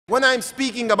when I'm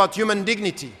speaking about human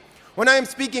dignity, when I am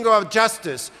speaking about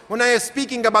justice, when I am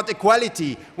speaking about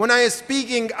equality, when I am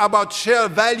speaking about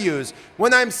shared values,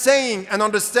 when I'm saying and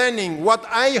understanding what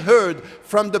I heard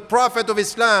from the Prophet of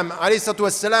Islam,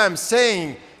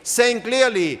 ﷺ, saying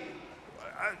clearly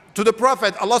to the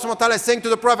Prophet, Allah subhanahu wa ta'ala is saying to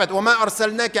the Prophet, وَمَا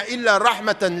أَرْسَلْنَاكَ إِلَّا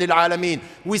رَحْمَةً لِلْعَالَمِينَ.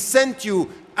 We sent you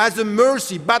as a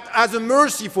mercy, but as a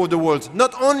mercy for the world,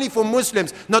 not only for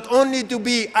Muslims, not only to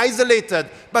be isolated,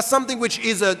 but something which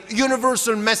is a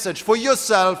universal message for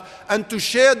yourself and to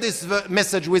share this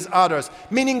message with others.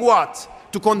 Meaning what?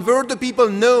 To convert the people?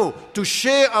 No, to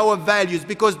share our values,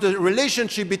 because the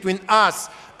relationship between us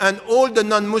and all the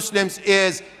non-Muslims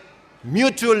is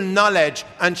mutual knowledge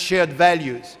and shared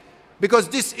values. Because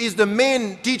this is the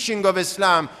main teaching of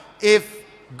Islam. If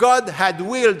God had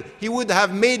willed, He would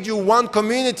have made you one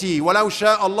community. وَلَوْ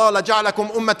شَاءَ اللَّهُ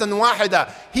لَجَعَلَكُمْ أُمَّةً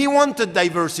وَاحِدًا. He wanted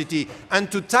diversity.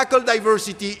 And to tackle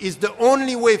diversity is the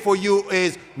only way for you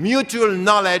is mutual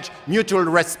knowledge, mutual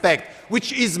respect,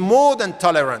 which is more than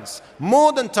tolerance.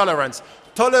 More than tolerance.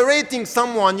 Tolerating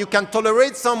someone, you can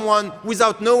tolerate someone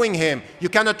without knowing him. You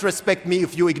cannot respect me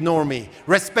if you ignore me.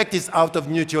 Respect is out of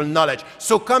mutual knowledge.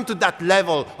 So come to that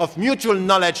level of mutual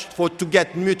knowledge to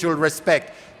get mutual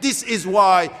respect. This is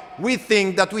why we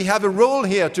think that we have a role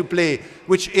here to play,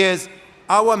 which is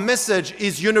our message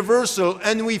is universal,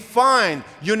 and we find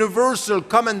universal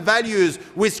common values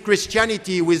with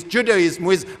Christianity, with Judaism,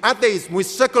 with atheism, with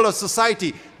secular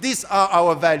society. These are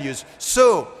our values.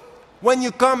 So when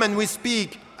you come and we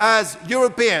speak as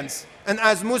Europeans and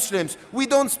as Muslims, we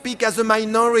don't speak as a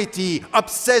minority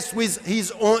obsessed with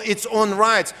its own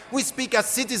rights. We speak as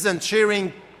citizens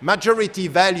sharing majority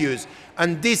values.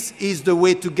 And this is the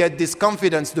way to get this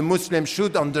confidence the Muslims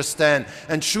should understand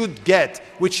and should get,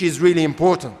 which is really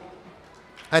important.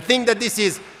 I think that this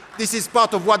is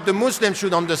part of what the Muslims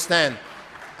should understand,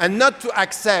 and not to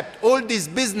accept all this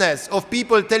business of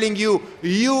people telling you,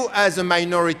 you as a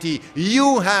minority,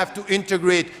 you have to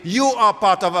integrate, you are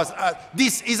part of us.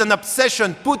 This is an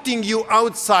obsession, putting you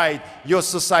outside your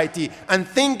society and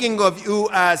thinking of you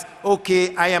as,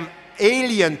 okay, I am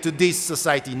alien to this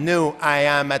society. No, I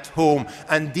am at home,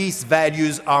 and these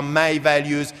values are my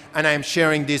values, and I am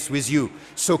sharing this with you.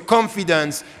 So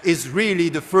confidence is really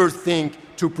the first thing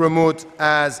to promote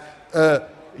as a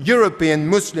European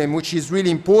Muslim, which is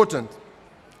really important.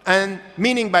 And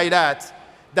meaning by that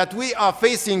we are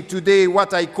facing today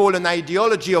what I call an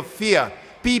ideology of fear.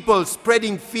 People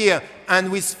spreading fear,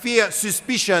 and with fear,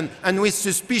 suspicion, and with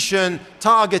suspicion,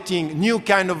 targeting new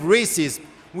kind of racism.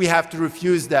 We have to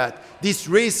refuse that. This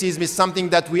racism is something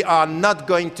that we are not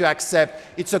going to accept.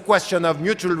 It's a question of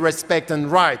mutual respect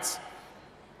and rights.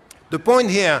 The point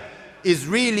here is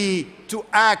really to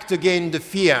act against the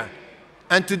fear.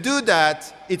 And to do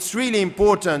that, it's really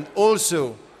important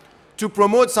also to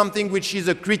promote something which is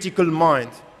a critical mind.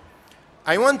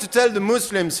 I want to tell the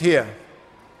Muslims here,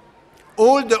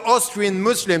 all the Austrian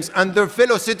Muslims and their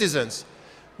fellow citizens,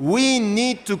 we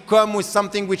need to come with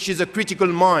something which is a critical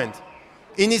mind.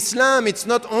 In Islam, it's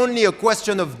not only a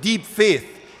question of deep faith.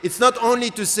 It's not only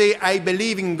to say, I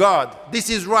believe in God. This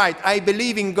is right, I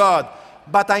believe in God.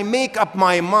 But I make up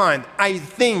my mind. I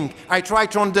think, I try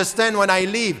to understand when I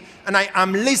live. And I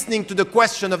am listening to the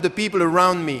question of the people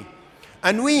around me.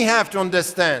 And we have to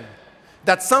understand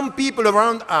that some people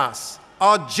around us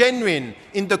are genuine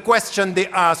in the question they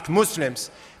ask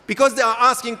Muslims. Because they are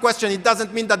asking questions, it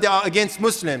doesn't mean that they are against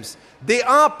Muslims. There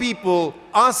are people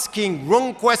asking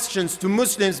wrong questions to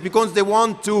Muslims because they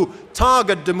want to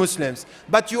target the Muslims.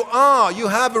 But you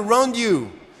have around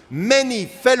you many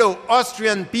fellow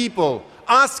Austrian people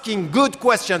asking good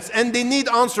questions, and they need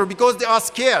answer because they are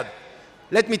scared.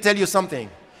 Let me tell you something.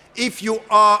 If you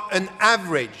are an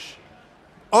average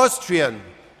Austrian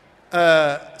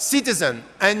citizen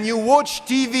and you watch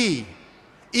TV,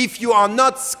 if you are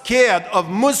not scared of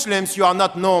Muslims, you are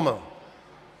not normal.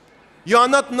 You are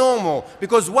not normal,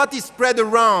 because what is spread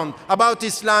around about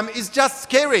Islam is just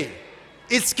scary.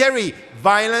 It's scary.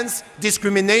 Violence,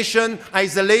 discrimination,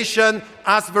 isolation,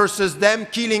 us versus them,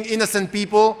 killing innocent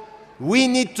people. We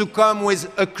need to come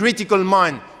with a critical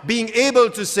mind, being able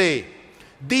to say,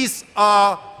 these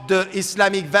are the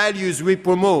Islamic values we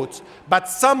promote, but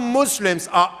some Muslims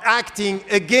are acting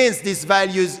against these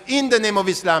values in the name of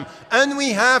Islam, and we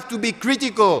have to be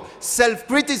critical.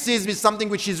 Self-criticism is something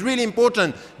which is really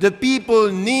important. The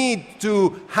people need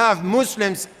to have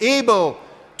Muslims able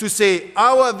to say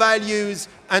our values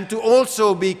and to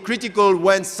also be critical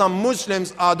when some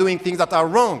Muslims are doing things that are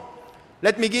wrong.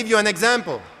 Let me give you an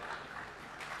example.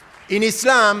 In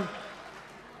Islam,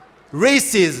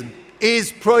 racism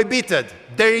is prohibited.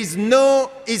 There is no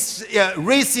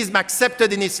racism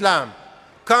accepted in Islam.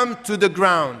 come to the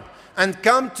ground and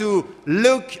come to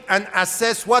look and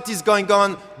assess what is going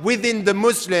on within the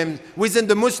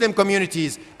Muslim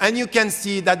communities, and you can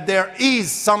see that there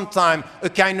is sometimes a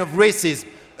kind of racism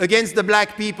against the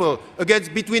black people,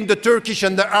 between the Turkish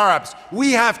and the Arabs.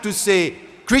 We have to say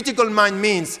critical mind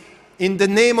means in the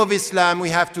name of Islam we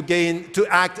have to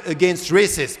act against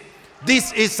racism.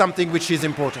 This is something which is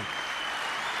important.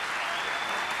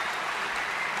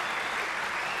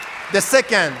 The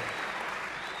second,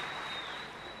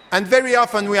 and very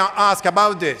often we are asked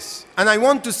about this, and I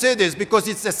want to say this because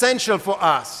it's essential for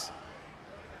us.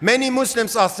 Many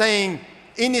Muslims are saying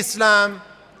in Islam,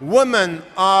 women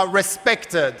are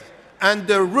respected and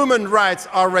the human rights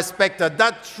are respected.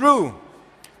 That's true.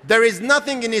 There is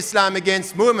nothing in Islam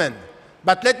against women.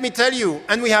 But let me tell you,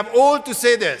 and we have all to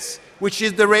say this, which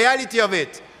is the reality of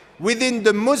it, within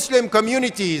the Muslim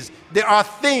communities, there are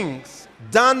things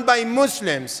done by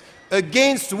Muslims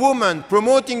against women,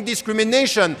 promoting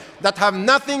discrimination that have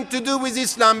nothing to do with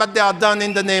Islam, but they are done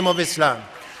in the name of Islam.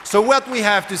 So what we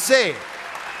have to say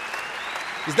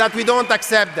is that we don't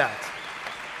accept that.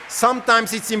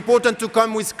 Sometimes it's important to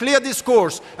come with clear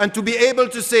discourse and to be able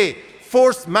to say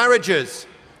forced marriages,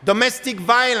 domestic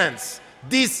violence,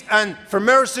 this and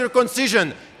female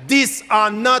circumcision, these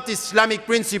are not Islamic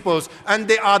principles and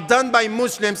they are done by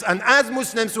Muslims, and as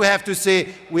Muslims we have to say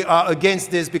we are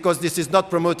against this because this is not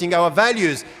promoting our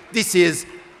values. This is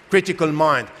critical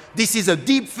mind. This is a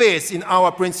deep faith in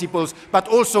our principles, but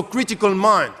also critical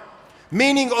mind.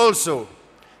 Meaning also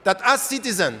that as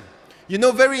citizens, you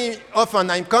know, very often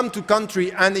I come to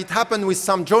country, and it happened with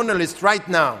some journalists right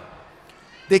now.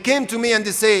 They came to me and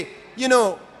they say, you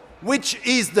know, which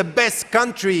is the best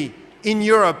country in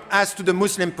Europe as to the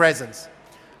Muslim presence?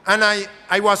 And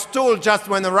I was told just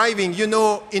when arriving, you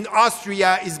know, in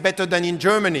Austria is better than in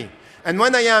Germany. And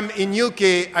when I am in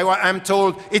UK, I'm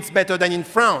told it's better than in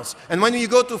France. And when you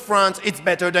go to France, it's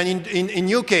better than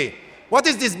in UK. What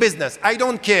is this business? I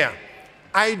don't care.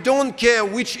 I don't care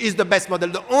which is the best model.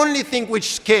 The only thing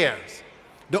which cares,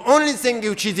 the only thing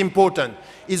which is important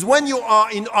is when you are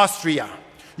in Austria,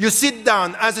 you sit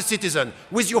down as a citizen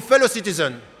with your fellow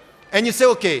citizen and you say,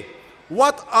 okay,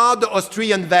 what are the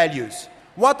Austrian values?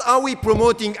 What are we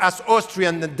promoting as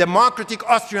Austrian, democratic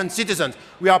Austrian citizens?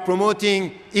 We are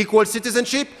promoting equal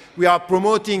citizenship. We are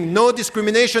promoting no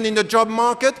discrimination in the job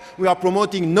market. We are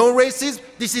promoting no racism.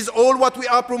 This is all what we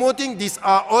are promoting. These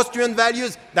are Austrian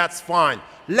values. That's fine.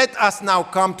 Let us now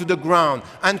come to the ground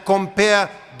and compare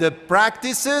the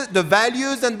practices, the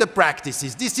values and the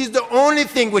practices. This is the only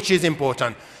thing which is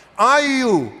important. Are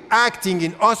you acting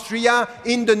in Austria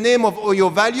in the name of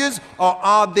your values, or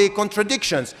are they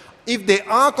contradictions? If they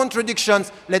are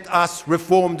contradictions, let us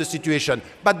reform the situation.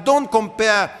 But don't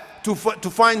compare to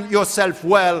find yourself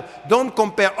well. Don't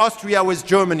compare Austria with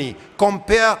Germany.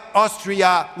 Compare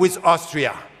Austria with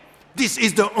Austria. This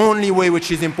is the only way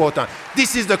which is important.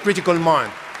 This is the critical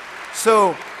mind.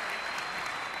 So,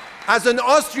 as an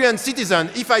Austrian citizen,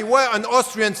 if I were an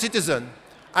Austrian citizen,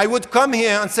 I would come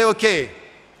here and say, okay,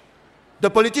 the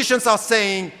politicians are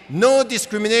saying no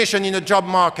discrimination in the job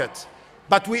market.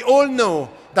 But we all know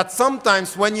that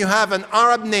sometimes when you have an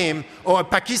Arab name or a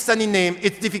Pakistani name,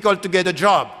 it's difficult to get a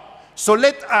job. So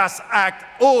let us act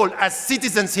all as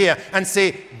citizens here and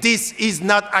say this is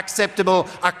not acceptable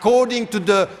according to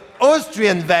the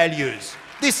Austrian values.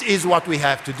 This is what we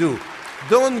have to do.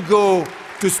 Don't go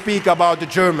to speak about the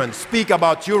Germans, speak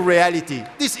about your reality.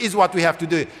 This is what we have to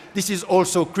do. This is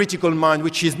also critical mind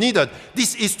which is needed.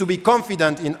 This is to be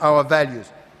confident in our values.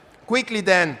 Quickly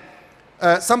then,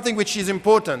 something which is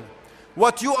important.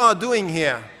 What you are doing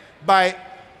here by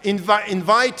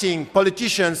inviting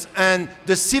politicians and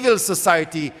the civil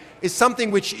society is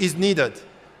something which is needed.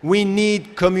 We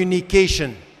need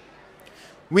communication.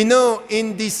 We know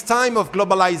in this time of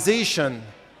globalization,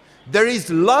 there is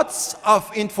lots of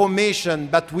information,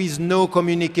 but with no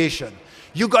communication.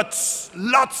 You got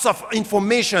lots of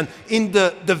information in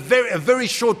a very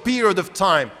short period of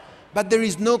time, but there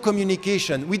is no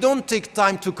communication. We don't take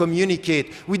time to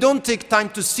communicate. We don't take time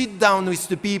to sit down with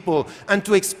the people and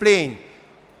to explain.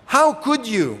 How could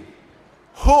you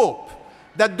hope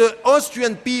that the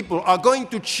Austrian people are going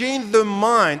to change their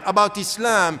mind about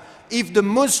Islam if the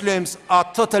Muslims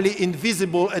are totally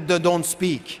invisible and they don't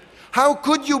speak? How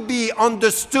could you be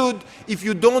understood if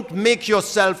you don't make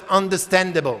yourself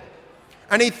understandable?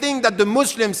 And I think that the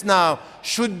Muslims now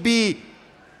should be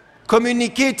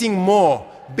communicating more,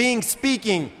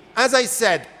 speaking, as I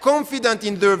said, confident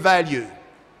in their value,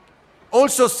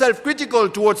 also self-critical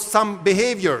towards some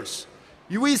behaviors.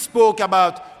 We spoke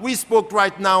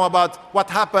right now about what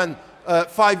happened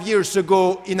 5 years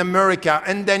ago in America,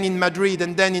 and then in Madrid,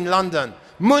 and then in London.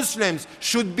 Muslims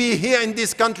should be here in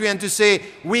this country and to say,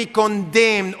 we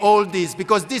condemn all this,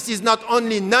 because this is not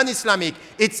only non-Islamic,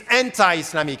 it's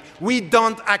anti-Islamic. We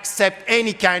don't accept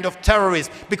any kind of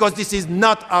terrorism, because this is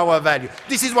not our value.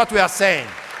 This is what we are saying.